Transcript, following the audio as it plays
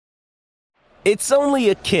It's only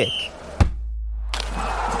a kick,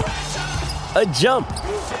 a jump,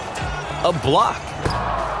 a block.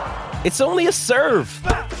 It's only a serve.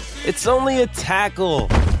 It's only a tackle,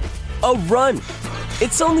 a run.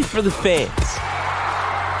 It's only for the fans.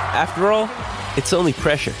 After all, it's only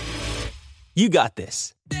pressure. You got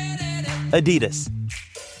this. Adidas.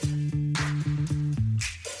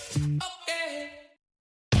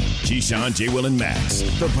 Keyshawn, J. Will, and Max,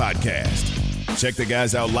 the podcast. Check the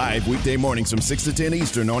guys out live weekday mornings from 6 to 10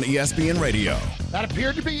 Eastern on ESPN Radio. That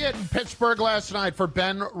appeared to be it in Pittsburgh last night for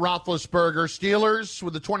Ben Roethlisberger. Steelers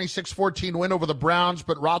with a 26-14 win over the Browns,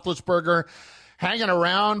 but Roethlisberger hanging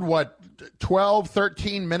around, 12,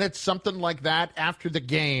 13 minutes, something like that after the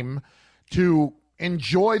game to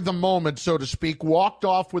enjoy the moment, so to speak. Walked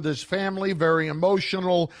off with his family, very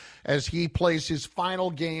emotional as he plays his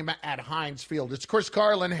final game at Heinz Field. It's Chris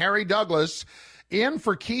Carlin, Harry Douglas, in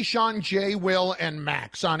for Keyshawn, J. Will, and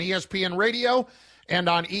Max on ESPN Radio and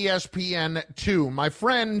on ESPN2. My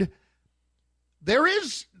friend, there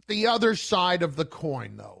is the other side of the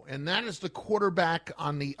coin, though, and that is the quarterback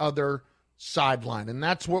on the other sideline, and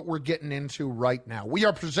that's what we're getting into right now. We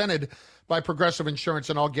are presented by Progressive Insurance,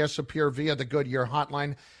 and all guests appear via the Goodyear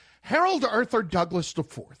hotline. Harold Arthur Douglas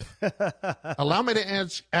IV, allow me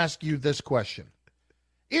to ask you this question.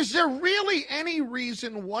 Is there really any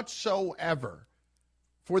reason whatsoever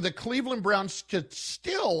for the Cleveland Browns to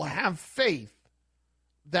still have faith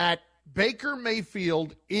that Baker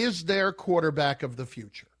Mayfield is their quarterback of the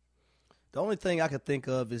future? The only thing I could think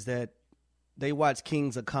of is that they watch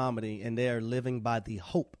Kings of Comedy and they're living by the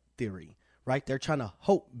hope theory, right? They're trying to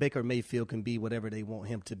hope Baker Mayfield can be whatever they want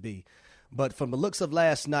him to be. But from the looks of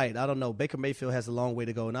last night, I don't know. Baker Mayfield has a long way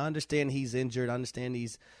to go. And I understand he's injured. I understand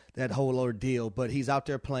he's that whole ordeal. But he's out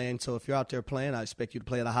there playing. So if you're out there playing, I expect you to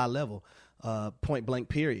play at a high level, point blank,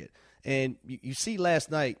 period. And you see last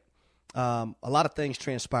night, a lot of things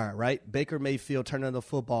transpired, right? Baker Mayfield turning the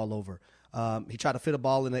football over. He tried to fit a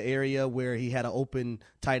ball in the area where he had an open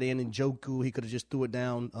tight end in Njoku. He could have just threw it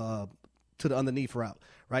down to the underneath route,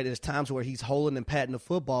 right? There's times where he's holding and patting the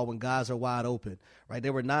football when guys are wide open, right?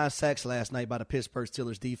 There were 9 sacks last night by the Pittsburgh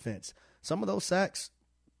Steelers defense. Some of those sacks,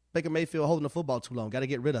 Baker Mayfield holding the football too long. Got to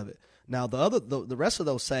get rid of it. Now, the rest of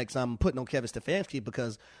those sacks I'm putting on Kevin Stefanski,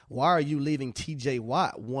 because why are you leaving T.J.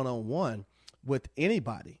 Watt one-on-one with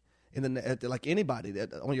anybody? Like anybody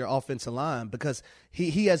on your offensive line, because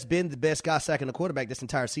he has been the best guy sacking the quarterback this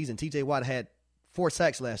entire season. T.J. Watt had 4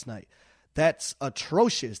 sacks last night. That's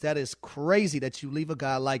atrocious. That is crazy that you leave a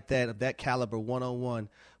guy like that, of that caliber, one-on-one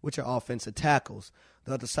with your offensive tackles.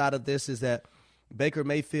 The other side of this is that Baker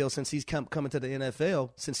Mayfield, since he's coming to the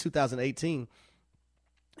NFL since 2018,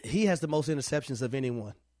 he has the most interceptions of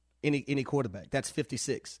anyone, any quarterback. That's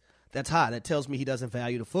 56. That's high. That tells me he doesn't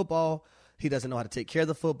value the football. He doesn't know how to take care of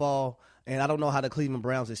the football, and I don't know how the Cleveland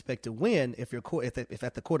Browns expect to win if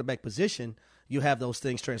at the quarterback position you have those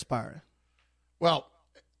things transpiring. Well,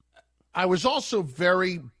 I was also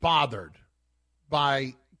very bothered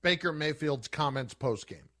by Baker Mayfield's comments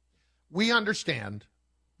postgame. We understand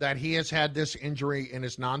that he has had this injury in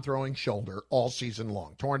his non-throwing shoulder all season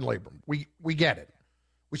long, torn labrum. We get it.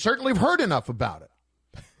 We certainly have heard enough about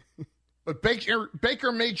it. But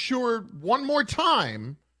Baker made sure one more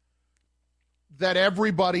time that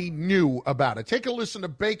everybody knew about it. Take a listen to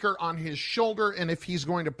Baker on his shoulder and if he's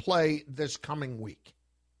going to play this coming week.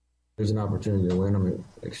 There's an opportunity to win. I'm an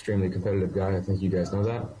extremely competitive guy. I think you guys know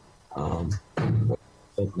that. I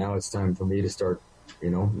think now it's time for me to start,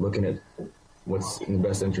 looking at what's in the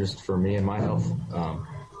best interest for me and my health.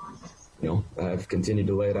 I've continued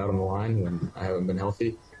to lay it out on the line when I haven't been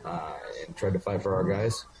healthy and tried to fight for our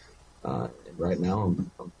guys. Right now,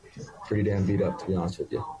 I'm pretty damn beat up, to be honest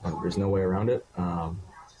with you. There's no way around it.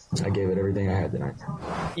 I gave it everything I had tonight.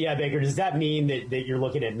 Yeah, Baker, does that mean that you're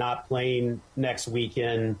looking at not playing next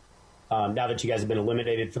weekend now that you guys have been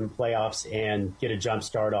eliminated from the playoffs, and get a jump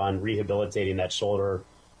start on rehabilitating that shoulder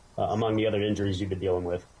among the other injuries you've been dealing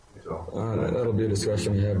with? That'll be a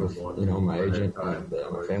discussion we have with my agent and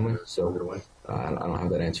my family. So I don't have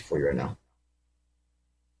that answer for you right now.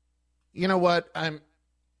 You know what? I'm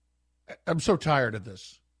so tired of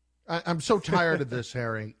this. I'm so tired of this,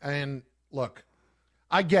 Harry. And look,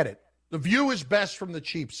 I get it. The view is best from the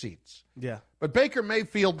cheap seats. Yeah. But Baker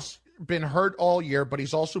Mayfield's been hurt all year, but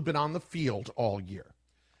he's also been on the field all year.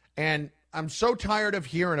 And I'm so tired of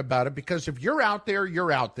hearing about it, because if you're out there,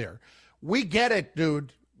 you're out there. We get it,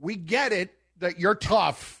 dude. We get it that you're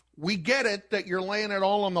tough. We get it that you're laying it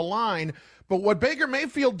all on the line. But what Baker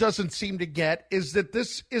Mayfield doesn't seem to get is that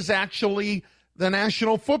this is actually the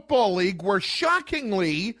National Football League, where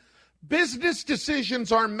shockingly Business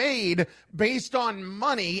decisions are made based on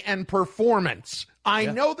money and performance. I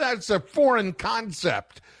know that's a foreign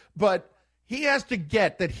concept, but he has to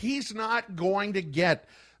get that he's not going to get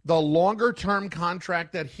the longer-term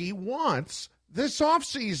contract that he wants this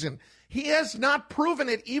offseason. He has not proven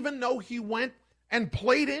it, even though he went and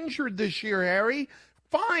played injured this year, Harry.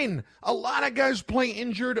 Fine. A lot of guys play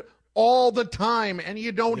injured all the time, and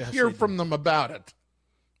you don't hear from them about it.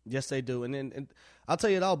 Yes, they do. And I'll tell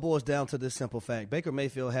you, it all boils down to this simple fact. Baker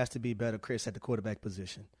Mayfield has to be better, Chris, at the quarterback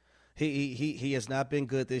position. He has not been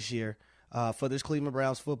good this year for this Cleveland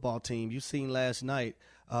Browns football team. You've seen last night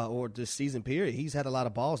or this season period, he's had a lot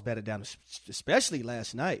of balls batted down, especially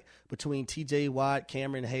last night between T.J. Watt,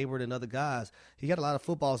 Cameron Hayward, and other guys. He had a lot of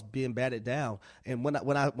footballs being batted down. And when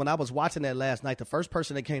I was watching that last night, the first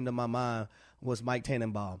person that came to my mind was Mike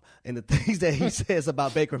Tannenbaum and the things that he says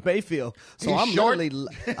about Baker Mayfield. So he's short.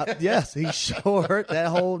 Yes, he's short, that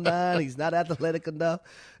whole nine. He's not athletic enough.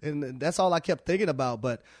 And that's all I kept thinking about.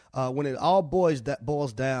 But when it all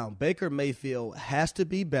boils down, Baker Mayfield has to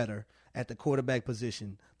be better at the quarterback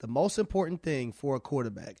position. The most important thing for a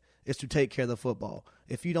quarterback is to take care of the football.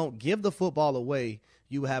 If you don't give the football away,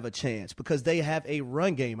 you have a chance because they have a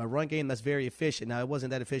run game that's very efficient. Now, it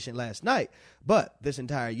wasn't that efficient last night, but this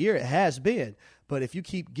entire year it has been. But if you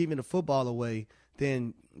keep giving the football away,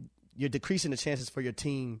 then you're decreasing the chances for your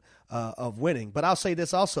team of winning. But I'll say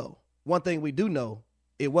this also. One thing we do know,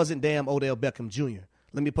 it wasn't damn Odell Beckham Jr.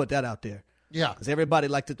 Let me put that out there. Yeah. Because everybody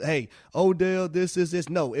like to, hey, Odell, this.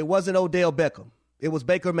 No, it wasn't Odell Beckham. It was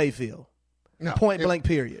Baker Mayfield. No, Point blank,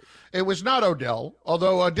 period. It was not Odell,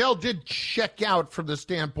 although Odell did check out from the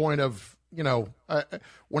standpoint of,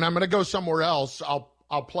 when I'm going to go somewhere else,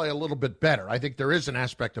 I'll play a little bit better. I think there is an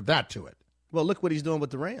aspect of that to it. Well, look what he's doing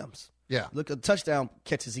with the Rams. Yeah. Look at the touchdown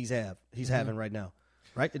catches he's having right now,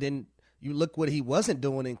 right? And then you look what he wasn't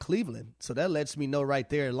doing in Cleveland. So that lets me know right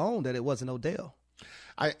there alone that it wasn't Odell.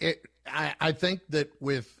 I think that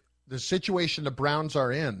with the situation the Browns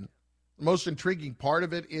are in, the most intriguing part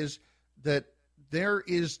of it is that there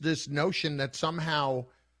is this notion that somehow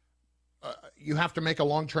you have to make a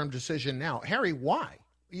long-term decision now. Harry, why?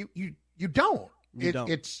 You don't.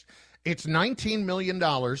 It's $19 million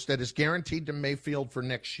that is guaranteed to Mayfield for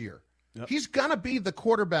next year. Yep. He's going to be the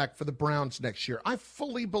quarterback for the Browns next year. I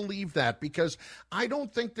fully believe that because I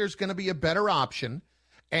don't think there's going to be a better option.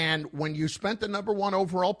 And when you spent the number one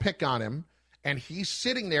overall pick on him and he's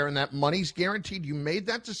sitting there and that money's guaranteed, you made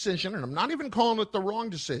that decision, and I'm not even calling it the wrong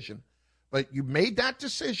decision, but you made that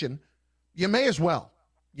decision, you may as well.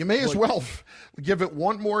 You may as well give it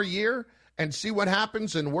one more year and see what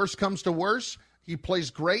happens, and worse comes to worse, he plays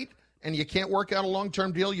great, and you can't work out a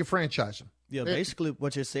long-term deal, you franchise him. Yeah, basically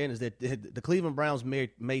what you're saying is that the Cleveland Browns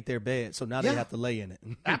made their bed, so now they have to lay in it.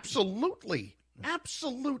 Absolutely.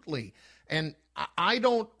 Absolutely. And I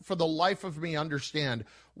don't, for the life of me, understand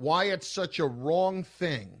why it's such a wrong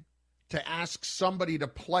thing to ask somebody to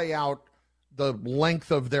play out the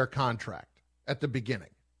length of their contract at the beginning.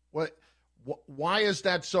 Why is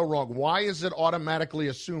that so wrong? Why is it automatically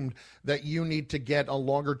assumed that you need to get a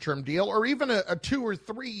longer-term deal or even a 2 or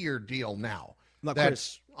 3 year deal now that's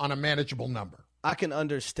Chris, on a manageable number? I can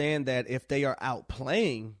understand that if they are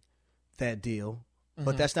outplaying that deal,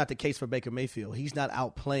 but that's not the case for Baker Mayfield. He's not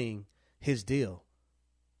outplaying his deal.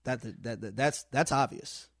 That's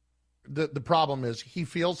obvious. The problem is he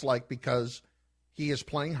feels like because he is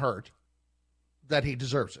playing hurt that he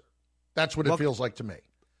deserves it. That's what it feels like to me.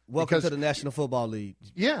 Welcome to the National Football League.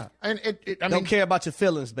 Yeah. And I don't care about your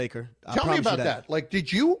feelings, Baker. Tell me about that. Like,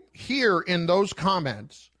 did you hear in those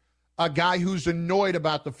comments a guy who's annoyed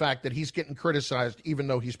about the fact that he's getting criticized even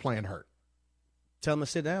though he's playing hurt? Tell him to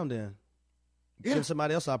sit down then. Yeah. Give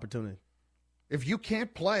somebody else opportunity. If you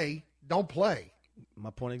can't play, don't play. My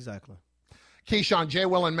point exactly. Keyshawn, J.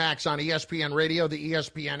 Will, and Max on ESPN Radio, the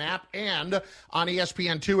ESPN app, and on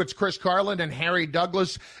ESPN2, it's Chris Carlin and Harry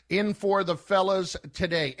Douglas in for the fellas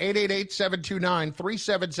today.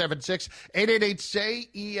 888-729-3776,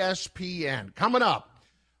 888-SAY-ESPN. Coming up,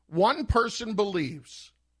 one person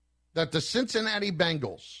believes that the Cincinnati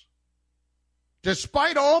Bengals,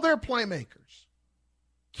 despite all their playmakers,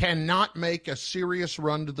 cannot make a serious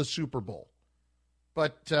run to the Super Bowl.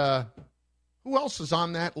 But who else is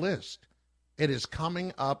on that list? It is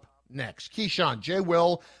coming up next. Keyshawn, J.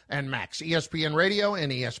 Will, and Max, ESPN Radio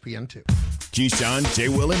and ESPN2. Keyshawn, J.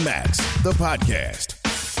 Will, and Max, the podcast.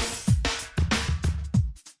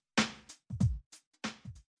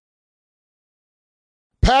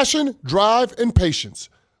 Passion, drive, and patience.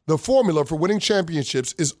 The formula for winning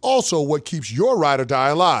championships is also what keeps your ride or die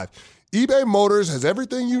alive. eBay Motors has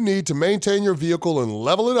everything you need to maintain your vehicle and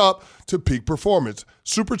level it up to peak performance.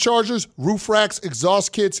 Superchargers, roof racks,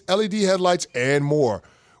 exhaust kits, LED headlights, and more.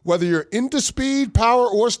 Whether you're into speed, power,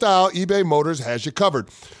 or style, eBay Motors has you covered.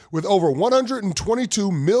 With over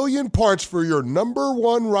 122 million parts for your number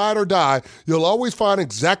one ride or die, you'll always find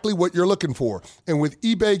exactly what you're looking for. And with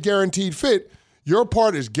eBay Guaranteed Fit, your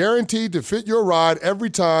part is guaranteed to fit your ride every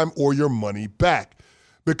time or your money back.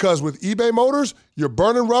 Because with eBay Motors, you're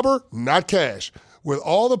burning rubber, not cash. With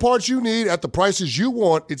all the parts you need at the prices you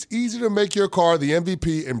want, it's easy to make your car the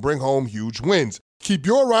MVP and bring home huge wins. Keep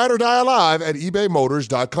your ride or die alive at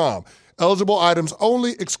ebaymotors.com. Eligible items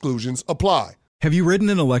only. Exclusions apply. Have you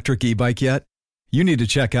ridden an electric e-bike yet? You need to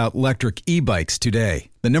check out Electric E-Bikes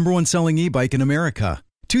today, the #1 selling e-bike in America.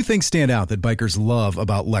 Two things stand out that bikers love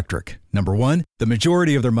about Electric. Number one, the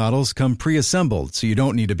majority of their models come pre-assembled, so you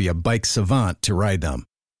don't need to be a bike savant to ride them.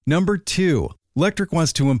 Number two, Electric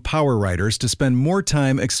wants to empower riders to spend more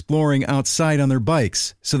time exploring outside on their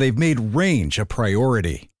bikes, so they've made range a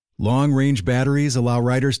priority. Long-range batteries allow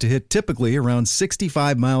riders to hit typically around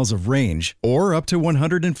 65 miles of range or up to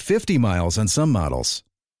 150 miles on some models.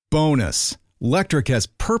 Bonus, Electric has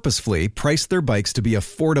purposefully priced their bikes to be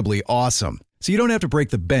affordably awesome, so you don't have to break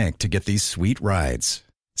the bank to get these sweet rides.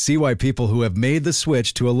 See why people who have made the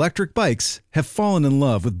switch to electric bikes have fallen in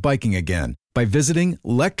love with biking again by visiting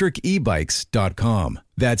electricebikes.com.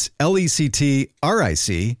 That's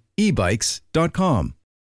LECTRIC ebikes.com.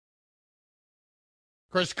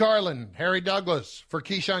 Chris Carlin, Harry Douglas for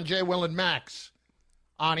Keyshawn, J. Will, and Max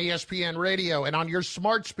on ESPN Radio and on your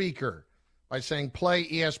smart speaker by saying play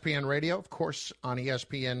ESPN Radio, of course, on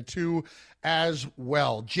ESPN2 as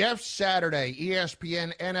well. Jeff Saturday,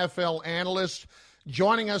 ESPN NFL analyst,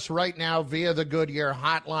 joining us right now via the Goodyear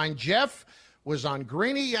hotline. Jeff was on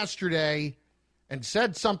Greeny yesterday and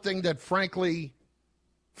said something that, frankly,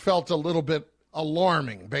 felt a little bit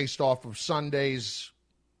alarming based off of Sunday's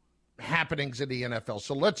happenings in the NFL.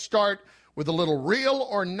 So let's start with a little real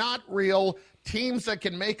or not real teams that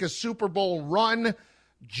can make a Super Bowl run.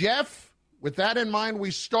 Jeff, with that in mind, we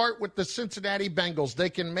start with the Cincinnati Bengals. They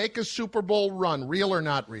can make a Super Bowl run. Real or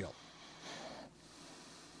not real?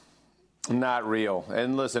 Not real.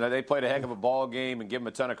 And listen, they played a heck of a ball game and give them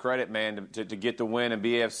a ton of credit, man, to get the win and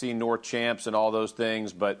be AFC North champs and all those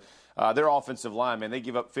things. But their offensive line, man, they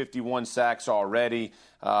give up 51 sacks already.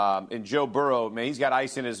 And Joe Burrow, man, he's got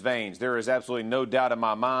ice in his veins. There is absolutely no doubt in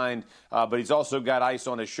my mind. But he's also got ice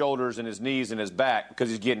on his shoulders and his knees and his back because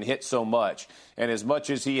he's getting hit so much. And as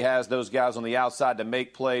much as he has those guys on the outside to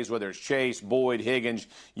make plays, whether it's Chase, Boyd, Higgins,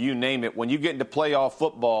 you name it, when you get into playoff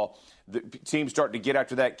football, the teams start to get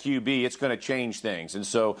after that QB, it's going to change things. And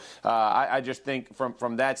so I just think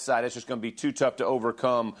from that side, it's just going to be too tough to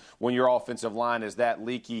overcome when your offensive line is that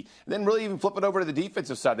leaky. And then really even flip it over to the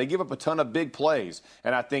defensive side. They give up a ton of big plays,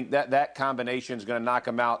 and I think that combination is going to knock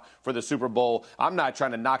them out for the Super Bowl. I'm not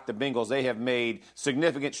trying to knock the Bengals. They have made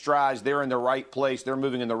significant strides. They're in the right place. They're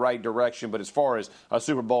moving in the right direction. But as far as a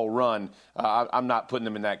Super Bowl run, I'm not putting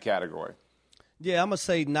them in that category. Yeah, I'm going to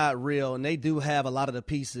say not real, and they do have a lot of the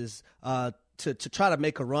pieces to try to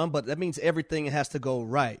make a run, but that means everything has to go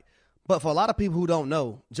right. But for a lot of people who don't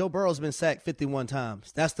know, Joe Burrow's been sacked 51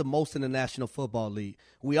 times. That's the most in the National Football League.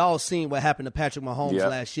 We all seen what happened to Patrick Mahomes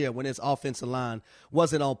last year when his offensive line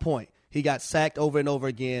wasn't on point. He got sacked over and over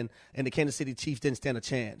again, and the Kansas City Chiefs didn't stand a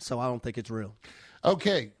chance, so I don't think it's real.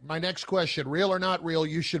 Okay, my next question, real or not real,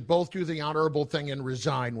 you should both do the honorable thing and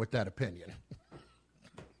resign with that opinion.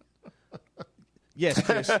 Yes,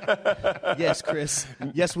 Chris. Yes, Chris.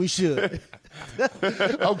 Yes, we should.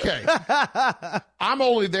 Okay. I'm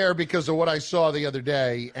only there because of what I saw the other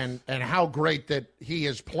day and how great that he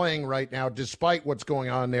is playing right now despite what's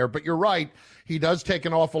going on there. But you're right. He does take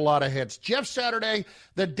an awful lot of hits. Jeff Saturday,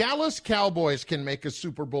 the Dallas Cowboys can make a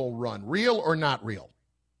Super Bowl run. Real or not real?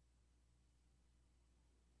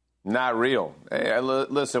 Not real. Hey,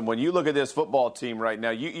 listen, when you look at this football team right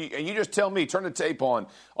now, you just tell me, turn the tape on.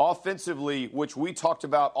 Offensively, which we talked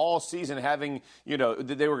about all season having, they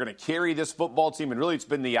were going to carry this football team, and really it's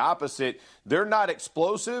been the opposite. They're not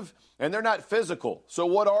explosive, and they're not physical. So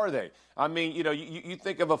what are they? I mean, you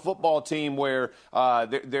think of a football team where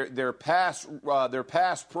their pass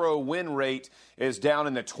pro win rate is down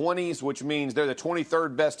in the 20s, which means they're the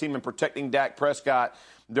 23rd best team in protecting Dak Prescott.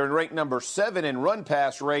 They're ranked number 7 in run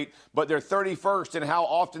pass rate, but they're 31st in how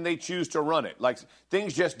often they choose to run it. Like,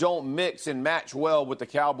 things just don't mix and match well with the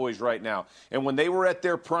Cowboys right now. And when they were at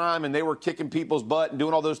their prime and they were kicking people's butt and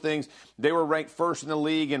doing all those things, they were ranked first in the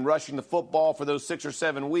league in rushing the football for those 6 or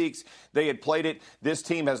 7 weeks. They had played it. This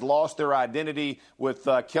team has lost their identity with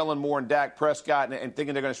Kellen Moore and Dak Prescott and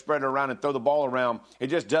thinking they're going to spread it around and throw the ball around. It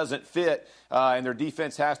just doesn't fit, and their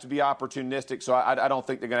defense has to be opportunistic, so I don't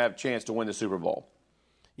think they're going to have a chance to win the Super Bowl.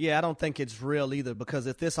 Yeah, I don't think it's real either, because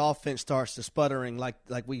if this offense starts to sputtering like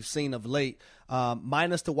we've seen of late,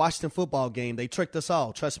 minus the Washington football game, they tricked us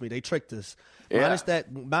all. Trust me, they tricked us. Yeah.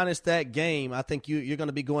 Minus that game, I think you're going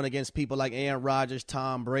to be going against people like Aaron Rodgers,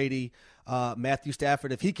 Tom Brady, Matthew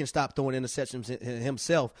Stafford, if he can stop throwing interceptions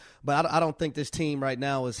himself. But I don't think this team right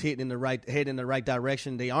now is heading in the right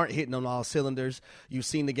direction. They aren't hitting on all cylinders. You've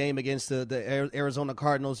seen the game against the Arizona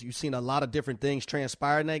Cardinals. You've seen a lot of different things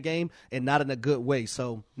transpire in that game, and not in a good way.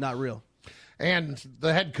 So not real. And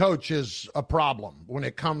the head coach is a problem when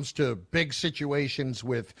it comes to big situations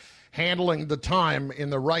with handling the time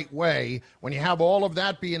in the right way. When you have all of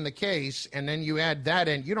that being the case, and then you add that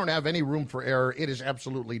in, you don't have any room for error. It is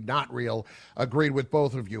absolutely not real. Agreed with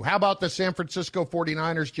both of you. How about the San Francisco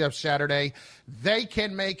 49ers, Jeff Saturday? They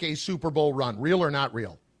can make a Super Bowl run. Real or not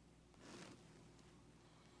real?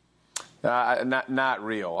 Not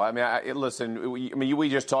real. I mean, listen, we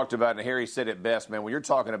just talked about it, and Harry said it best, man. When you're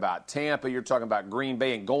talking about Tampa, you're talking about Green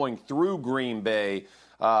Bay and going through Green Bay,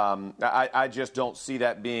 I just don't see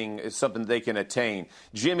that being something they can attain.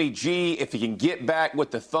 Jimmy G, if he can get back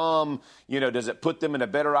with the thumb, does it put them in a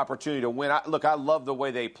better opportunity to win? I love the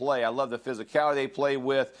way they play. I love the physicality they play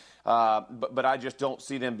with. But I just don't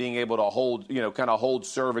see them being able to hold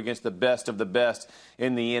serve against the best of the best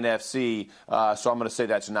in the NFC. So I'm going to say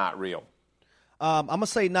that's not real. I'm going to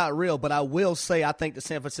say not real, but I will say I think the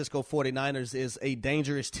San Francisco 49ers is a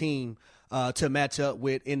dangerous team to match up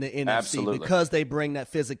with in the NFC. Absolutely. Because they bring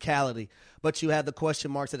that physicality. But you have the question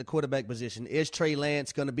marks at the quarterback position. Is Trey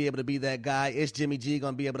Lance going to be able to be that guy? Is Jimmy G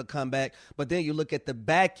going to be able to come back? But then you look at the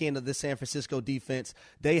back end of the San Francisco defense.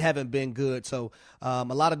 They haven't been good. So a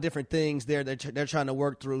lot of different things there they're trying to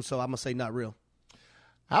work through. So I'm going to say not real.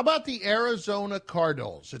 How about the Arizona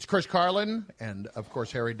Cardinals? It's Chris Carlin and, of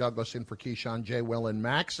course, Harry Douglas in for Keyshawn, J. Will, and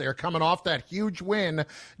Max. They're coming off that huge win,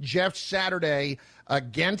 Jeff, Saturday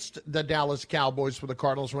against the Dallas Cowboys for the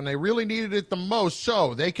Cardinals when they really needed it the most.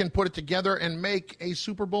 So they can put it together and make a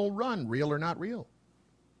Super Bowl run. Real or not real?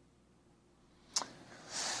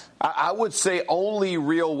 I would say only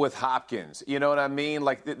real with Hopkins. You know what I mean?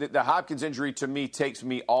 Like the Hopkins injury to me takes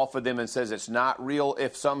me off of them and says it's not real.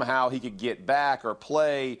 If somehow he could get back or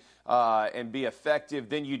play and be effective,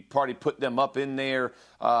 then you'd probably put them up in there.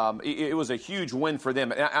 It was a huge win for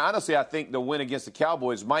them. And honestly, I think the win against the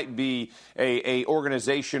Cowboys might be a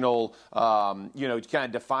organizational, kind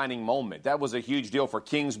of defining moment. That was a huge deal for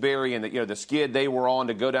Kingsbury and the skid they were on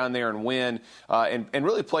to go down there and win and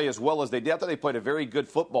really play as well as they did. I thought they played a very good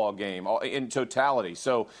football game in totality.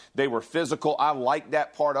 So they were physical. I like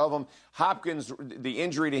that part of them. Hopkins, the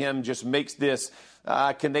injury to him just makes this.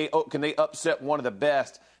 Can they upset one of the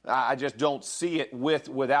best? I just don't see it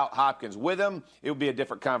without Hopkins. With him, it would be a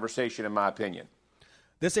different conversation, in my opinion.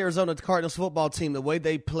 This Arizona Cardinals football team, the way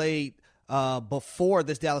they played before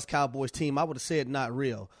this Dallas Cowboys team, I would have said not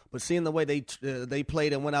real. But seeing the way they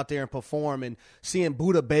played and went out there and performed, and seeing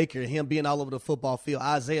Budda Baker, him being all over the football field,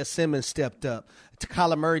 Isaiah Simmons stepped up.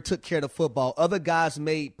 Kyler Murray took care of the football. Other guys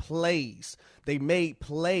made plays. They made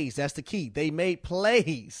plays. That's the key. They made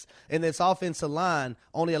plays. And this offensive line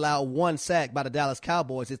only allowed 1 sack by the Dallas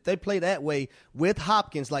Cowboys. If they play that way with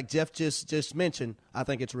Hopkins, like Jeff just mentioned, I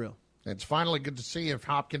think it's real. It's finally good to see if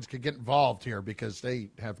Hopkins could get involved here because they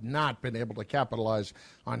have not been able to capitalize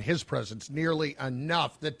on his presence nearly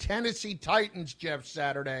enough. The Tennessee Titans, Jeff,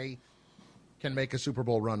 Saturday, can make a Super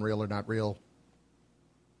Bowl run. Real or not real?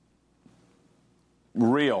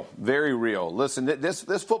 Real, very real. Listen,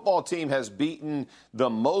 this football team has beaten the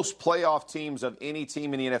most playoff teams of any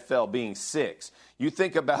team in the NFL, being 6. You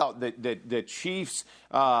think about the Chiefs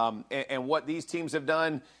and what these teams have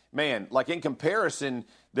done, man, like in comparison,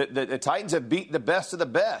 the Titans have beat the best of the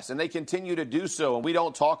best, and they continue to do so. And we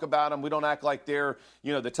don't talk about them. We don't act like they're,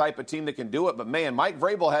 the type of team that can do it. But, man, Mike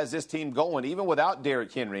Vrabel has this team going even without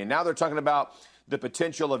Derrick Henry. And now they're talking about the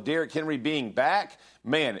potential of Derrick Henry being back.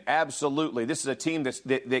 Man, absolutely. This is a team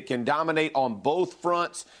that can dominate on both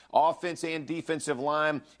fronts, offense and defensive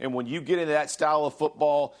line. And when you get into that style of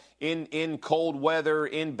football in cold weather,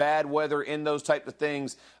 in bad weather, in those types of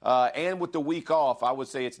things, and with the week off, I would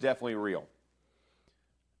say it's definitely real.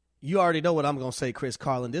 You already know what I'm going to say, Chris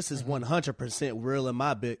Carlin. This is 100% real in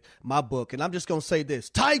my book. And I'm just going to say this.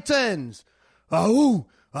 Titans! Ahoo!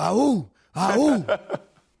 Ahoo! Ahoo!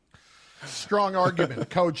 Strong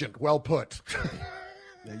argument. Cogent. Well put.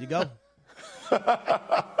 There you go.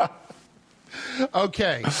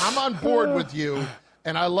 Okay. I'm on board with you,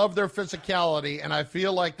 and I love their physicality, and I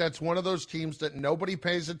feel like that's one of those teams that nobody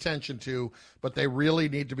pays attention to, but they really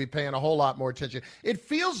need to be paying a whole lot more attention. It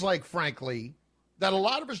feels like, frankly, that a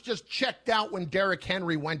lot of us just checked out when Derrick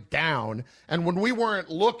Henry went down, and when we weren't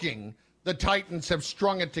looking, the Titans have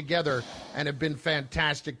strung it together and have been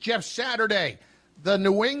fantastic. Jeff Saturday, the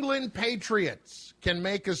New England Patriots can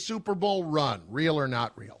make a Super Bowl run, real or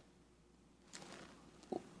not real?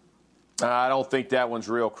 I don't think that one's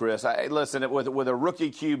real, Chris. Listen, with a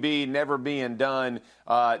rookie QB never being done,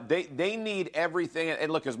 they need everything.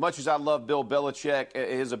 And look, as much as I love Bill Belichick,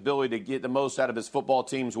 his ability to get the most out of his football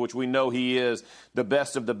teams, which we know he is the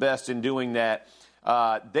best of the best in doing that,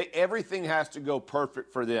 everything has to go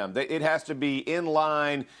perfect for them. It has to be in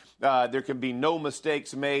line. There can be no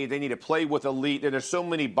mistakes made. They need to play with elite. There's so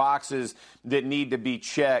many boxes that need to be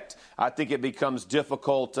checked. I think it becomes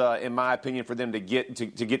difficult, in my opinion, for them to get to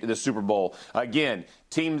the Super Bowl. Again,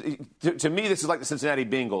 teams. To me, this is like the Cincinnati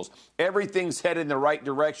Bengals. Everything's headed in the right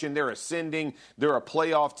direction. They're ascending. They're a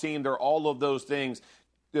playoff team. They're all of those things.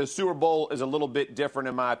 The Super Bowl is a little bit different,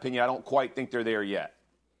 in my opinion. I don't quite think they're there yet.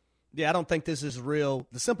 Yeah, I don't think this is real.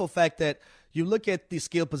 The simple fact that you look at the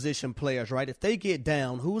skill position players, right? If they get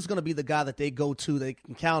down, who's going to be the guy that they go to, they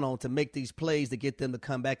can count on to make these plays to get them to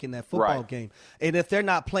come back in that football game? And if they're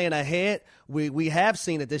not playing ahead, we have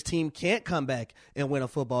seen that this team can't come back and win a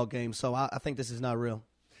football game. So I think this is not real.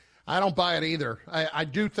 I don't buy it either. I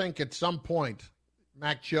do think at some point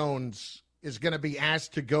Mac Jones is going to be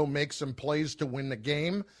asked to go make some plays to win the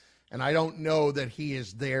game. And I don't know that he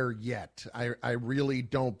is there yet. I really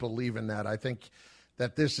don't believe in that. I think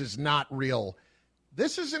that this is not real.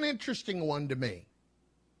 This is an interesting one to me.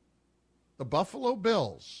 The Buffalo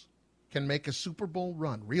Bills can make a Super Bowl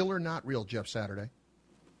run. Real or not real, Jeff Saturday?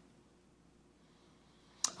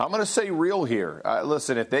 I'm going to say real here.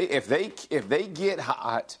 Listen, if they get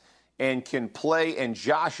hot and can play, and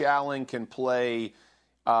Josh Allen can play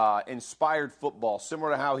inspired football,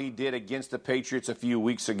 similar to how he did against the Patriots a few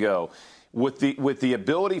weeks ago, with the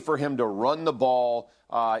ability for him to run the ball.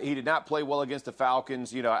 He did not play well against the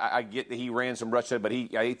Falcons. You know, I get that he ran some rush, but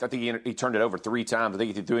I think he turned it over 3 times. I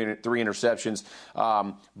think he threw three interceptions.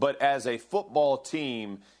 But as a football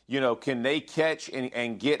team, you know, can they catch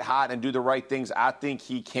and get hot and do the right things? I think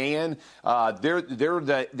he can. They're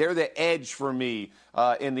the edge for me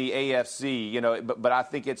in the AFC. You know, but I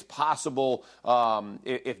think it's possible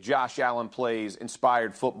if Josh Allen plays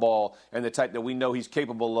inspired football and the type that we know he's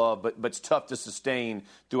capable of, but it's tough to sustain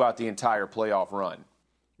throughout the entire playoff run.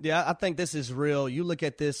 Yeah, I think this is real. You look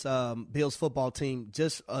at this Bills football team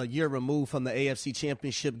just a year removed from the AFC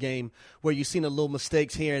Championship game, where you've seen a little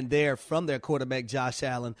mistakes here and there from their quarterback, Josh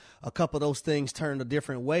Allen. A couple of those things turned a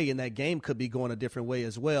different way, and that game could be going a different way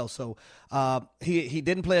as well. So he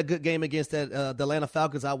didn't play a good game against the Atlanta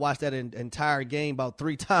Falcons. I watched that entire game about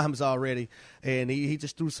 3 times already, and he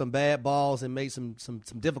just threw some bad balls and made some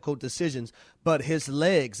difficult decisions. But his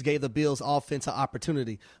legs gave the Bills offense an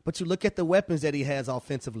opportunity. But you look at the weapons that he has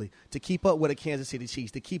offensively to keep up with a Kansas City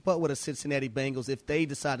Chiefs, to keep up with a Cincinnati Bengals if they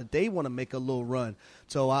decided they want to make a little run.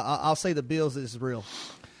 So I'll say the Bills is real.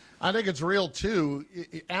 I think it's real, too.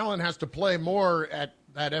 Allen has to play more at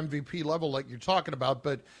that MVP level like you're talking about,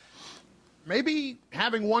 but maybe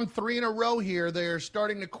having won 3 in a row here, they're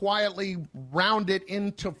starting to quietly round it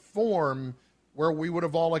into form where we would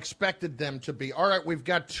have all expected them to be. All right, we've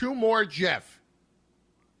got 2 more, Jeff.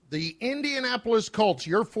 The Indianapolis Colts,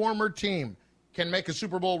 your former team, can make a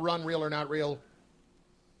Super Bowl run, real or not real?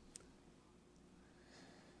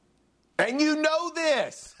 And you know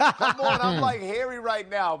this. Come on, I'm like Harry right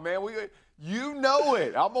now, man. You know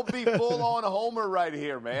it. I'm going to be full-on homer right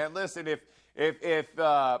here, man. Listen, if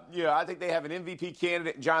I think they have an MVP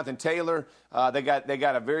candidate, Jonathan Taylor. They got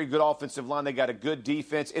a very good offensive line. They got a good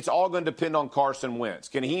defense. It's all going to depend on Carson Wentz.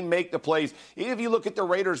 Can he make the plays? Even if you look at the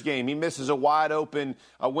Raiders game, he misses a wide open.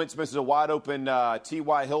 Wentz misses a wide open.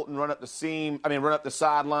 T.Y. Hilton run up the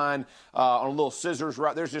sideline on a little scissors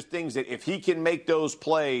route. There's just things that if he can make those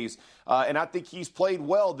plays. And I think he's played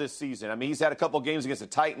well this season. I mean, he's had a couple of games against the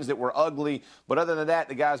Titans that were ugly. But other than that,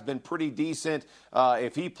 the guy's been pretty decent.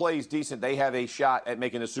 If he plays decent, they have a shot at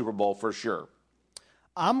making the Super Bowl for sure.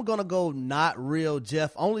 I'm going to go not real,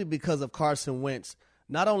 Jeff, only because of Carson Wentz.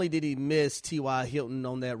 Not only did he miss T.Y. Hilton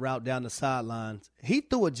on that route down the sidelines, he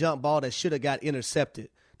threw a jump ball that should have got intercepted.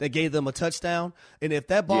 that gave them a touchdown. And if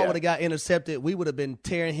that ball would have got intercepted, we would have been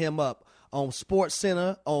tearing him up on Sports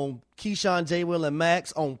Center, on Keyshawn, J. Will, and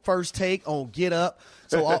Max, on First Take, on Get Up.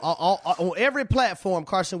 So on every platform,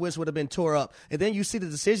 Carson Wentz would have been tore up. And then you see the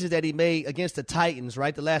decisions that he made against the Titans,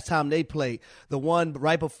 right, the last time they played. The one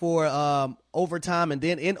right before overtime and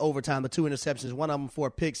then in overtime, the 2 interceptions, one of them for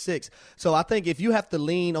a pick 6. So I think if you have to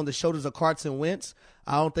lean on the shoulders of Carson Wentz,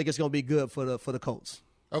 I don't think it's going to be good for the Colts.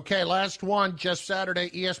 Okay, last one. Just Saturday,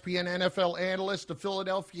 ESPN NFL analyst, the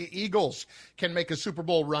Philadelphia Eagles can make a Super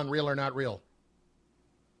Bowl run. Real or not real?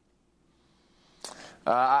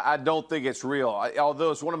 I don't think it's real,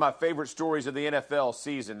 although it's one of my favorite stories of the NFL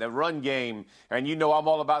season, the run game. And you know I'm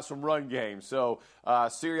all about some run game. So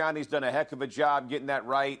Sirianni's done a heck of a job getting that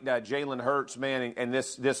right. Jalen Hurts, man, and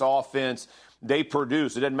this offense, they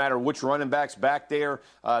produce. It doesn't matter which running back's back there.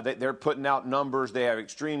 They're putting out numbers. They have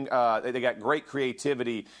they got great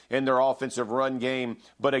creativity in their offensive run game.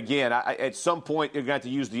 But again, at some point, you're going to have to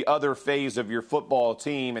use the other phase of your football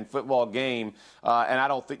team and football game. And I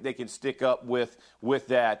don't think they can stick up with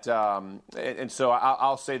that. And so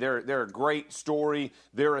I'll say they're a great story.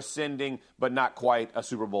 They're ascending, but not quite a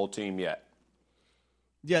Super Bowl team yet.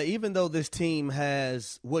 Yeah, even though this team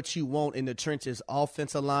has what you want in the trenches,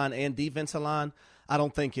 offensive line and defensive line, I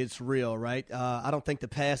don't think it's real, right? I don't think the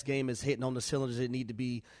pass game is hitting on the cylinders it needs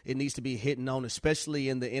to be hitting on, especially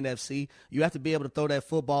in the NFC. You have to be able to throw that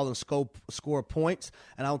football and score points,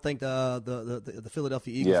 and I don't think the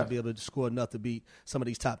Philadelphia Eagles will be able to score enough to beat some of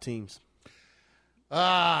these top teams.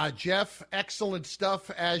 Jeff, excellent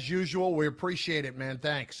stuff as usual. We appreciate it, man.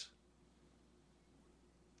 Thanks.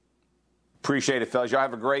 Appreciate it, fellas. Y'all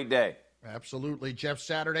have a great day. Absolutely. Jeff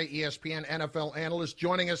Saturday, ESPN NFL analyst,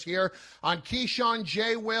 joining us here on Keyshawn,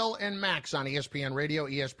 J. Will, and Max on ESPN Radio,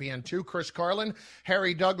 ESPN2. Chris Carlin,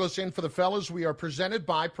 Harry Douglas in for the fellas. We are presented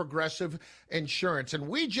by Progressive Insurance. And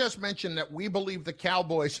we just mentioned that we believe the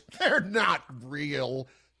Cowboys, they're not real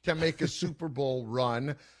to make a Super Bowl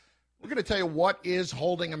run. We're going to tell you what is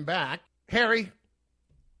holding them back. Harry,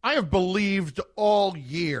 I have believed all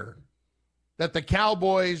year that the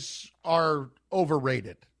Cowboys are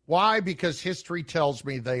overrated. Why? Because history tells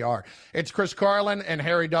me they are. It's Chris Carlin and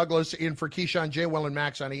Harry Douglas in for Keyshawn, J. Will, and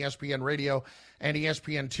Max on ESPN Radio and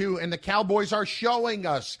ESPN2. And the Cowboys are showing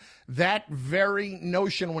us that very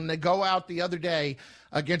notion when they go out the other day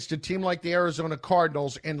against a team like the Arizona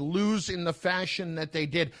Cardinals and lose in the fashion that they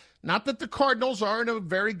did. Not that the Cardinals aren't a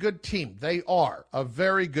very good team. They are a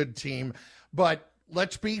very good team. But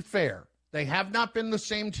let's be fair. They have not been the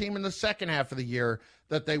same team in the second half of the year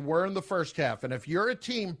that they were in the first half. And if you're a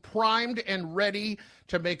team primed and ready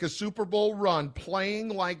to make a Super Bowl run, playing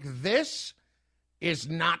like this is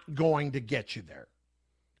not going to get you there.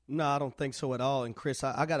 No, I don't think so at all. And Chris,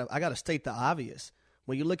 I gotta state the obvious.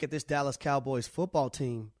 When you look at this Dallas Cowboys football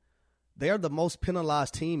team, they are the most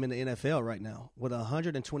penalized team in the NFL right now with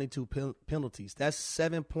 122 penalties. That's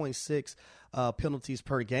 7.6 penalties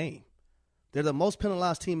per game. They're the most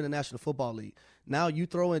penalized team in the National Football League. Now you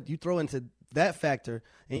throw into that factor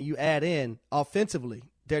and you add in offensively,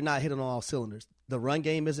 they're not hitting on all cylinders. The run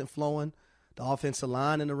game isn't flowing. The offensive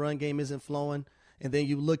line in the run game isn't flowing. And then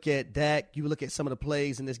you look at Dak, you look at some of the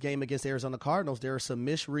plays in this game against the Arizona Cardinals. There are some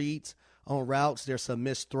misreads on routes. There's some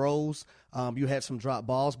missed throws. You had some drop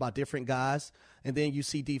balls by different guys. And then you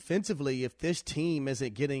see defensively, if this team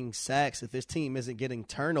isn't getting sacks, if this team isn't getting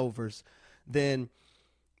turnovers, then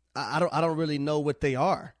I don't really know what they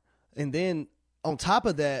are. And then on top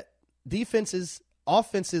of that,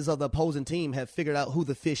 offenses of the opposing team have figured out who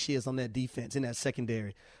the fish is on that defense in that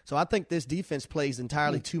secondary. So I think this defense plays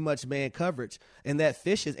entirely too much man coverage, and that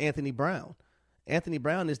fish is Anthony Brown. Anthony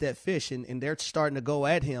Brown is that fish, and they're starting to go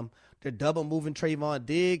at him. They're double moving Trayvon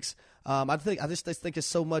Diggs. I just think it's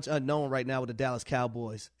so much unknown right now with the Dallas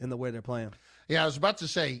Cowboys and the way they're playing. Yeah, I was about to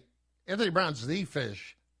say Anthony Brown's the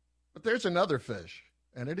fish, but there's another fish.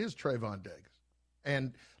 And it is Trayvon Diggs.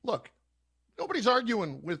 And look, nobody's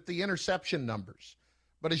arguing with the interception numbers.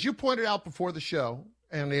 But as you pointed out before the show,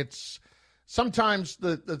 and it's sometimes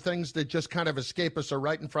the things that just kind of escape us are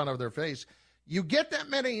right in front of their face, you get that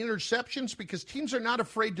many interceptions because teams are not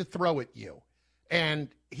afraid to throw at you. And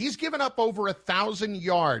he's given up over 1,000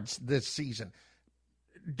 yards this season.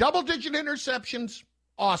 Double-digit interceptions,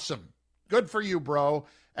 awesome. Good for you, bro.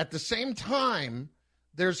 At the same time,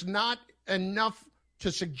 there's not enough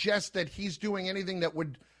to suggest that he's doing anything that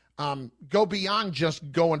would go beyond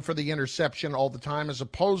just going for the interception all the time, as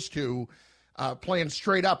opposed to playing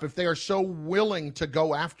straight up if they are so willing to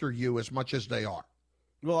go after you as much as they are.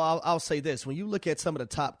 Well, I'll say this. When you look at some of the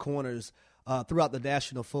top corners throughout the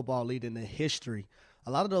National Football League in the history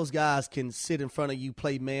a lot of those guys can sit in front of you,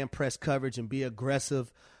 play man press coverage, and be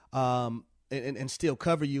aggressive and still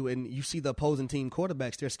cover you. And you see the opposing team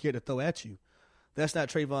quarterbacks, they're scared to throw at you. That's not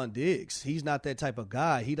Trayvon Diggs. He's not that type of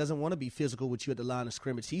guy. He doesn't want to be physical with you at the line of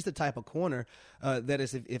scrimmage. He's the type of corner that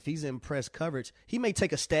is, if he's in press coverage, he may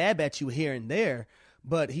take a stab at you here and there,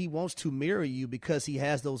 but he wants to mirror you because he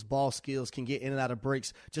has those ball skills, can get in and out of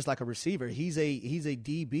breaks just like a receiver. He's a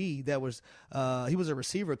DB that was he was a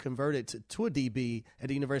receiver converted to a DB at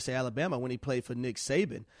the University of Alabama when he played for Nick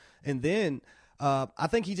Saban. And then I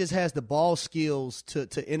think he just has the ball skills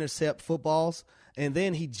to intercept footballs, and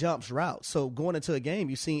then he jumps routes. So going into a game,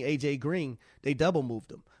 you've seen A.J. Green, they double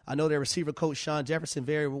moved him. I know their receiver coach, Sean Jefferson,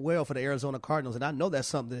 very well for the Arizona Cardinals, and I know that's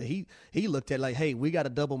something that he looked at like, hey, we got to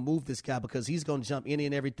double move this guy because he's going to jump any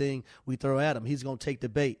and everything we throw at him. He's going to take the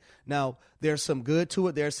bait. Now, there's some good to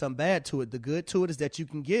it. There's some bad to it. The good to it is that you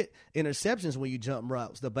can get interceptions when you jump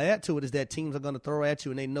routes. The bad to it is that teams are going to throw at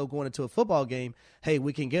you, and they know going into a football game, hey,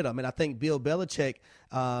 we can get them. And I think Bill Belichick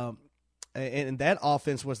and that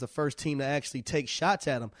offense was the first team to actually take shots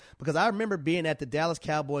at him, because I remember being at the Dallas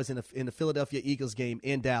Cowboys in the Philadelphia Eagles game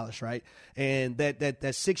in Dallas, right? And that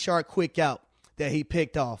 6-yard quick out that he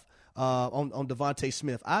picked off on Devontae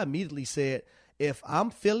Smith, I immediately said, if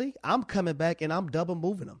I'm Philly, I'm coming back and I'm double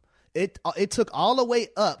moving them. It took all the way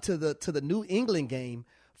up to the New England game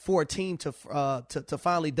for a team to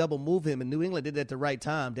finally double move him, and New England did it at the right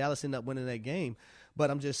time. Dallas ended up winning that game, but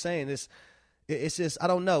I'm just saying this. It's just, I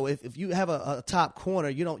don't know, if you have a top corner,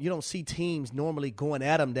 you don't see teams normally going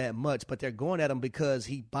at him that much, but they're going at him because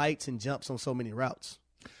he bites and jumps on so many routes.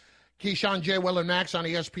 Keyshawn, J. Will, and Max on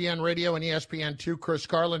ESPN Radio and ESPN2. Chris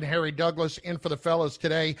Carlin, Harry Douglas in for the fellas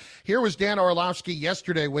today. Here was Dan Orlovsky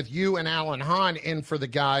yesterday with you and Alan Hahn in for the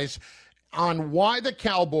guys on why the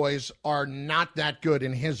Cowboys are not that good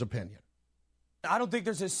in his opinion. I don't think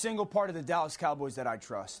there's a single part of the Dallas Cowboys that I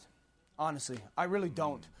trust. Honestly, I really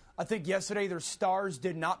don't. I think yesterday their stars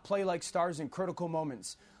did not play like stars in critical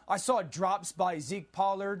moments. I saw drops by Zeke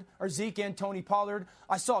and Tony Pollard.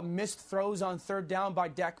 I saw missed throws on third down by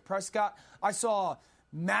Dak Prescott. I saw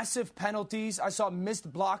massive penalties. I saw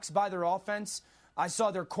missed blocks by their offense. I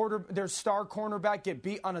saw their star cornerback get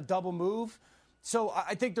beat on a double move. So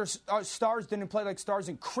I think their stars didn't play like stars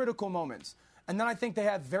in critical moments. And then I think they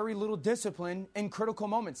have very little discipline in critical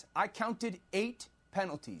moments. I counted 8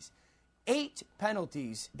 penalties. 8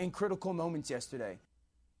 penalties in critical moments yesterday.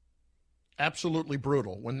 Absolutely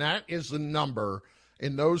brutal. When that is the number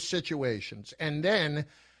in those situations. And then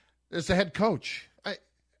there's the head coach.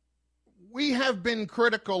 We have been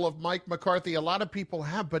critical of Mike McCarthy. A lot of people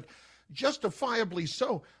have, but justifiably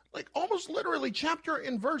so. Like almost literally chapter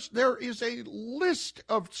and verse, there is a list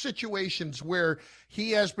of situations where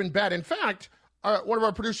he has been bad. In fact, one of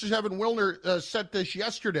our producers, Evan Wilner, said this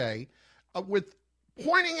yesterday with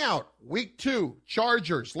pointing out, week 2,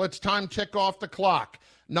 Chargers, let's time tick off the clock.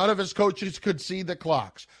 None of his coaches could see the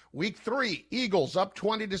clocks. Week 3, Eagles up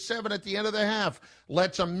 20-7 at the end of the half.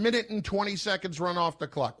 Let's a minute and 20 seconds run off the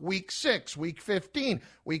clock. Week 6, week 15,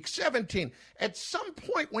 week 17. At some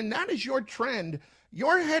point when that is your trend,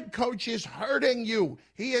 your head coach is hurting you.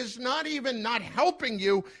 He is not even not helping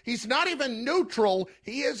you. He's not even neutral.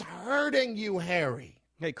 He is hurting you, Harry.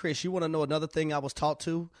 Hey, Chris, you want to know another thing I was taught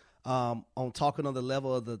to? On talking on the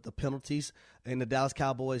level of the penalties and the Dallas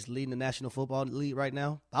Cowboys leading the National Football League right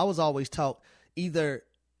now, I was always taught either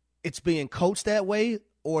it's being coached that way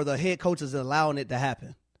or the head coach is allowing it to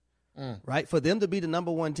happen. Right? For them to be the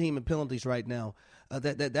number 1 team in penalties right now,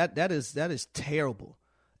 that is terrible.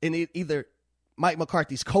 And either Mike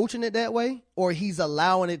McCarthy's coaching it that way or he's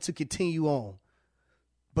allowing it to continue on.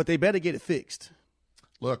 But they better get it fixed.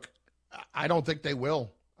 Look, I don't think they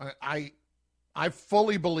will. I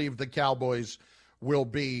fully believe the Cowboys will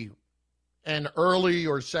be an early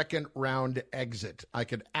or second round exit. I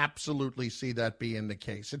could absolutely see that being the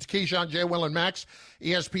case. It's Keyshawn, J. Will, and Max,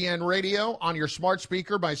 ESPN Radio, on your smart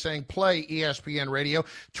speaker by saying play ESPN Radio.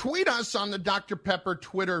 Tweet us on the Dr. Pepper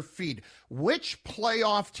Twitter feed. Which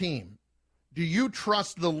playoff team do you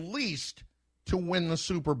trust the least to win the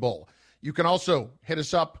Super Bowl? You can also hit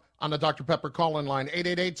us up on the Dr. Pepper call-in line,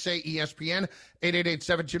 888-SAY-ESPN,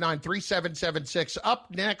 888-729-3776.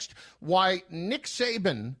 Up next, why Nick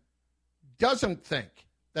Saban doesn't think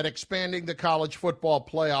that expanding the college football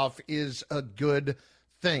playoff is a good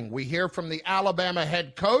thing. We hear from the Alabama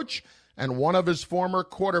head coach and one of his former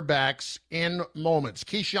quarterbacks in moments.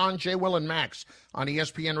 Keyshawn, J. Will, and Max on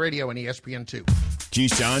ESPN Radio and ESPN2.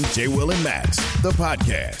 Keyshawn, J. Will, and Max, the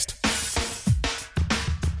podcast.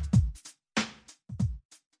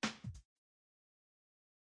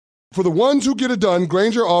 For the ones who get it done,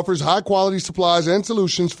 Grainger offers high-quality supplies and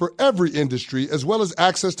solutions for every industry, as well as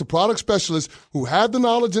access to product specialists who have the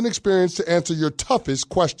knowledge and experience to answer your toughest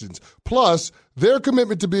questions. Plus, their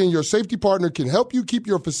commitment to being your safety partner can help you keep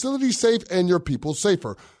your facility safe and your people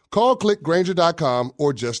safer. Call, click Grainger.com,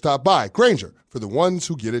 or just stop by. Grainger, for the ones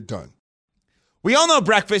who get it done. We all know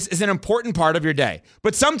breakfast is an important part of your day,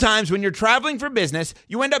 but sometimes when you're traveling for business,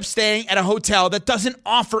 you end up staying at a hotel that doesn't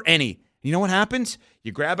offer any. You know what happens?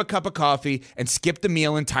 You grab a cup of coffee and skip the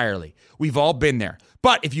meal entirely. We've all been there.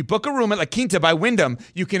 But if you book a room at La Quinta by Wyndham,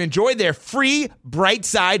 you can enjoy their free Bright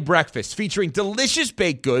Side breakfast featuring delicious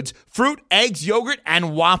baked goods, fruit, eggs, yogurt,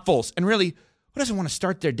 and waffles. And really, who doesn't want to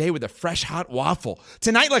start their day with a fresh, hot waffle?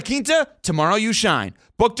 Tonight, La Quinta, tomorrow you shine.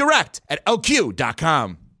 Book direct at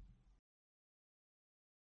lq.com.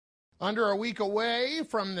 Under a week away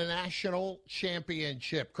from the national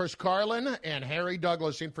championship, Chris Carlin and Harry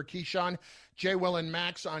Douglas in for Keyshawn, J. Will, and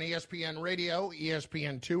Max on ESPN Radio,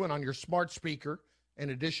 ESPN2, and on your smart speaker, in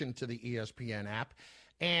addition to the ESPN app.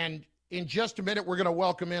 And in just a minute, we're going to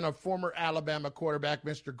welcome in a former Alabama quarterback,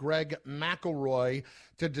 Mr. Greg McElroy,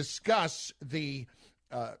 to discuss the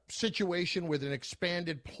situation with an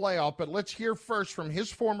expanded playoff. But let's hear first from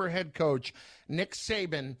his former head coach, Nick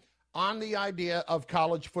Saban, on the idea of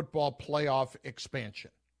college football playoff expansion.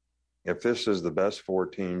 If this is the best four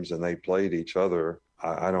teams and they played each other,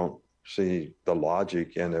 I don't see the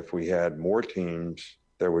logic. And if we had more teams,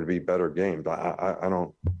 there would be better games. I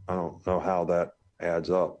don't know how that adds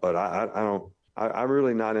up, but I'm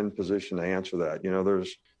really not in position to answer that. You know,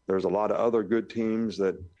 there's a lot of other good teams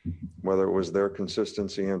that, whether it was their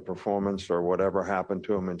consistency in performance or whatever happened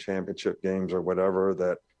to them in championship games or whatever,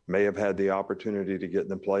 that may have had the opportunity to get in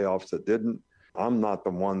the playoffs that didn't. I'm not the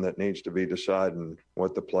one that needs to be deciding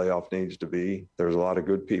what the playoff needs to be. There's a lot of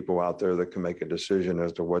good people out there that can make a decision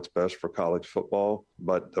as to what's best for college football.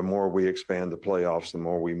 But the more we expand the playoffs, the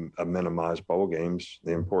more we minimize bowl games,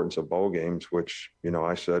 the importance of bowl games, which, you know,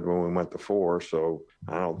 I said when we went to 4. So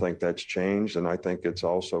I don't think that's changed. And I think it's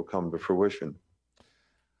also come to fruition.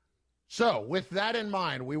 So, with that in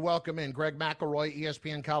mind, we welcome in Greg McElroy,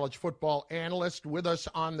 ESPN college football analyst, with us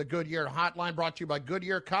on the Goodyear Hotline, brought to you by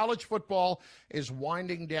Goodyear. College football is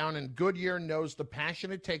winding down, and Goodyear knows the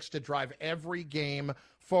passion it takes to drive every game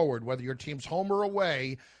forward, whether your team's home or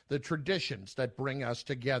away, the traditions that bring us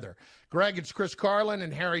together. Greg, it's Chris Carlin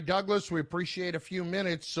and Harry Douglas. We appreciate a few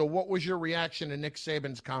minutes. So what was your reaction to Nick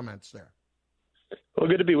Saban's comments there? Well,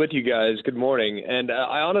 good to be with you guys. Good morning. And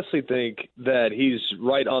I honestly think that he's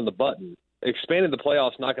right on the button. Expanding the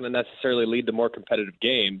playoffs not going to necessarily lead to more competitive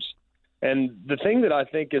games. And the thing that I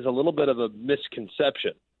think is a little bit of a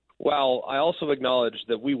misconception, while I also acknowledge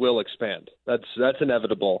that we will expand. That's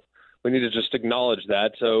inevitable. We need to just acknowledge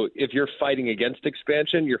that. So if you're fighting against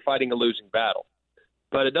expansion, you're fighting a losing battle.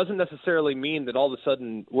 But it doesn't necessarily mean that all of a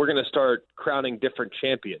sudden we're going to start crowning different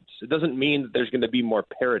champions. It doesn't mean that there's going to be more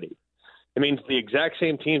parity. It means the exact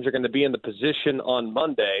same teams are going to be in the position on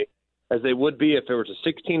Monday as they would be if there was a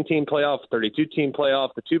 16-team playoff, 32-team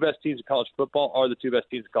playoff. The two best teams in college football are the two best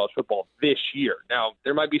teams in college football this year. Now,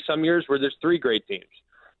 there might be some years where there's 3 great teams.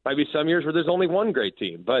 Might be some years where there's only 1 great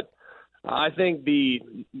team. But I think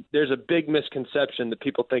there's a big misconception that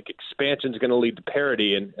people think expansion is going to lead to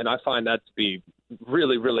parity, and I find that to be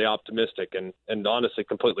really, really optimistic and honestly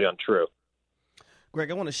completely untrue.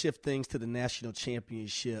 Greg, I want to shift things to the national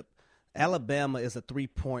championship. Alabama is a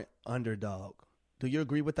 3-point underdog. Do you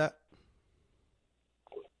agree with that?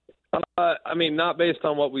 I mean, not based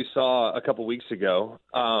on what we saw a couple weeks ago.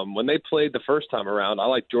 When they played the first time around, I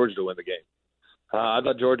liked Georgia to win the game. I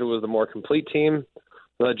thought Georgia was the more complete team.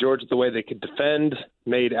 I thought Georgia, the way they could defend,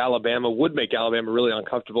 would make Alabama really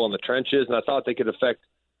uncomfortable in the trenches, and I thought they could affect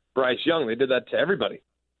Bryce Young. They did that to everybody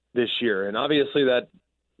this year, and obviously that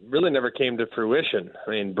really never came to fruition. I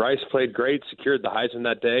mean, Bryce played great, secured the Heisman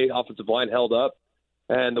that day, offensive line held up,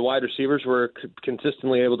 and the wide receivers were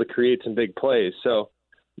consistently able to create some big plays. So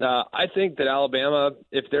I think that Alabama,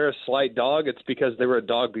 if they're a slight dog, it's because they were a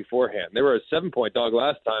dog beforehand. They were a 7-point dog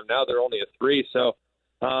last time. Now they're only a 3. So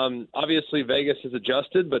obviously Vegas has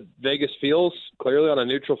adjusted, but Vegas feels clearly on a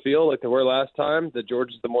neutral field like they were last time that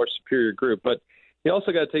Georgia's the more superior group. But you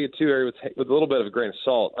also got to take it, too, Harry, with a little bit of a grain of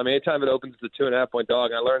salt. I mean, anytime it opens as a 2.5-point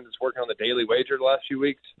dog, and I learned this working on the daily wager the last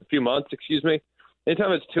few months.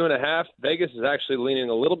 Anytime it's 2.5, Vegas is actually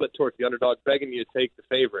leaning a little bit towards the underdog, begging you to take the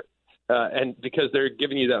favorite. And because they're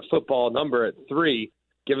giving you that football number at 3,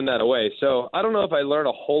 giving that away. So I don't know if I learned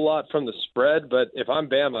a whole lot from the spread, but if I'm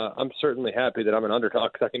Bama, I'm certainly happy that I'm an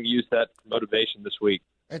underdog because I can use that motivation this week.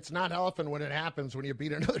 It's not often when it happens when you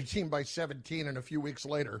beat another team by 17 and a few weeks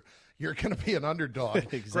later you're going to be an underdog.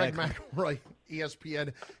 Exactly. Greg McElroy,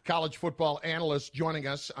 ESPN college football analyst, joining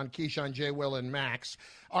us on Keyshawn, J. Will, and Max.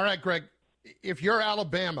 All right, Greg, if you're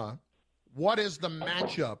Alabama, what is the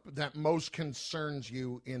matchup that most concerns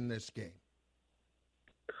you in this game?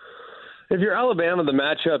 If you're Alabama, the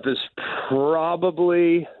matchup is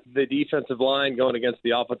probably the defensive line going against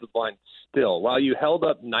the offensive line still. While you held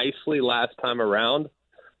up nicely last time around,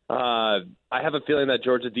 I have a feeling that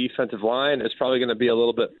Georgia defensive line is probably going to be a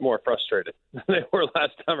little bit more frustrated than they were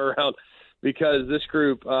last time around because this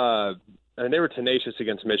group, and they were tenacious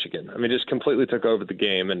against Michigan. I mean, just completely took over the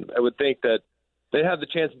game. And I would think that they have the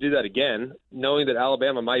chance to do that again, knowing that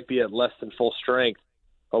Alabama might be at less than full strength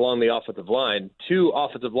along the offensive line. 2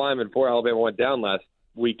 offensive linemen before Alabama went down last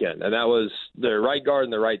weekend, and that was their right guard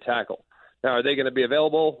and their right tackle. Now, are they going to be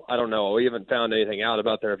available? I don't know. We haven't found anything out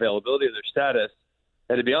about their availability or their status.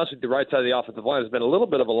 And to be honest with you, the right side of the offensive line has been a little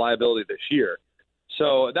bit of a liability this year.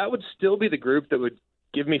 So that would still be the group that would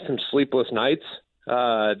give me some sleepless nights.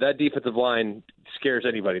 That defensive line scares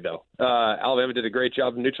anybody, though. Alabama did a great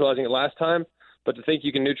job of neutralizing it last time, but to think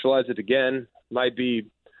you can neutralize it again might be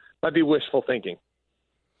wishful thinking.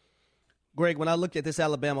 Greg, when I look at this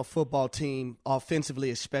Alabama football team,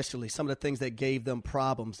 offensively especially, some of the things that gave them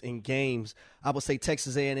problems in games, I would say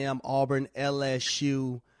Texas A&M, Auburn,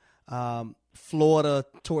 LSU, Florida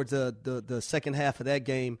towards the second half of that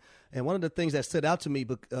game. And one of the things that stood out to me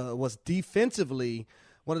was defensively,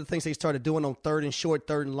 one of the things they started doing on third and short,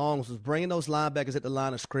 third and longs was bringing those linebackers at the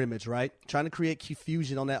line of scrimmage, right? Trying to create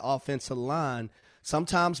confusion on that offensive line.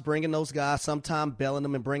 Sometimes bringing those guys, sometimes bailing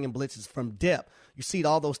them and bringing blitzes from depth. You see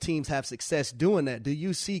all those teams have success doing that. Do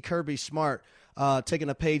you see Kirby Smart taking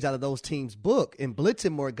a page out of those teams' book and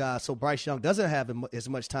blitzing more guys so Bryce Young doesn't have as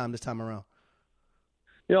much time this time around?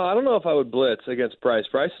 You know, I don't know if I would blitz against Bryce.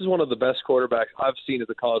 Bryce is one of the best quarterbacks I've seen at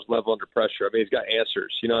the college level under pressure. I mean, he's got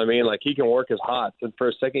answers. You know what I mean? Like, he can work his hots. And for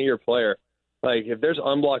a second-year player, like, if there's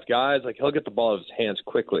unblocked guys, like, he'll get the ball out of his hands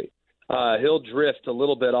quickly. He'll drift a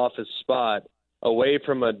little bit off his spot away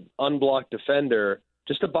from an unblocked defender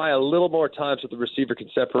just to buy a little more time so the receiver can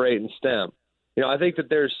separate and stem. You know, I think that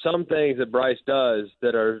there's some things that Bryce does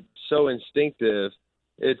that are so instinctive,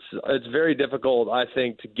 it's very difficult, I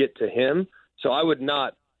think, to get to him. So I would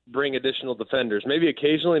not bring additional defenders. Maybe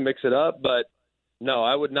occasionally mix it up, but no,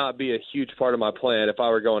 I would not be a huge part of my plan if I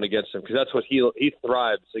were going against him, because that's what he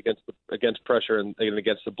thrives against pressure and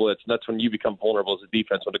against the blitz. And that's when you become vulnerable as a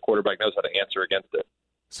defense, when the quarterback knows how to answer against it.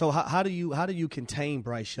 So how do you contain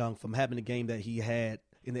Bryce Young from having the game that he had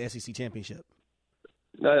in the SEC championship?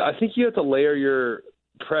 I think you have to layer your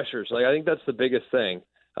pressures. Like, I think that's the biggest thing.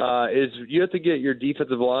 Is you have to get your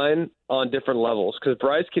defensive line on different levels, because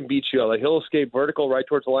Bryce can beat you. Like, he'll escape vertical right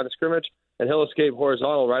towards the line of scrimmage, and he'll escape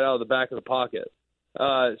horizontal right out of the back of the pocket.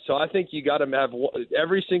 So I think you got to have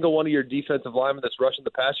every single one of your defensive linemen that's rushing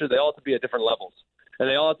the passer. They all have to be at different levels, and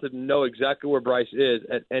they all have to know exactly where Bryce is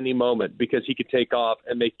at any moment, because he could take off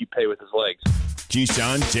and make you pay with his legs.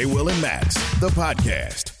 Keyshawn, J. Will, and Max, the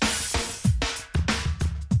podcast.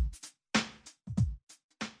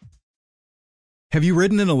 Have you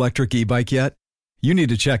ridden an electric e-bike yet? You need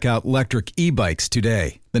to check out Electric E-Bikes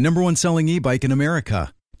today, the #1 selling e-bike in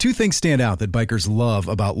America. 2 things stand out that bikers love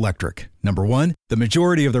about Electric. Number 1, the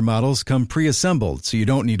majority of their models come pre-assembled, so you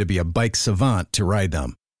don't need to be a bike savant to ride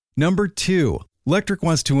them. Number 2, Electric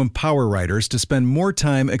wants to empower riders to spend more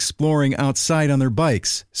time exploring outside on their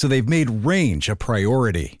bikes, so they've made range a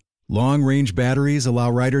priority. Long-range batteries allow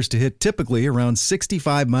riders to hit typically around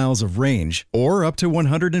 65 miles of range, or up to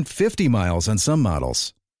 150 miles on some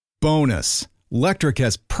models. Bonus, Electric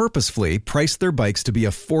has purposefully priced their bikes to be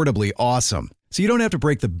affordably awesome, so you don't have to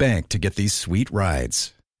break the bank to get these sweet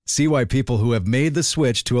rides. See why people who have made the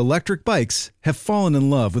switch to electric bikes have fallen in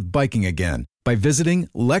love with biking again by visiting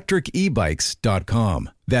electricebikes.com.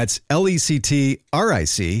 That's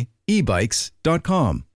LECTRIC ebikes.com.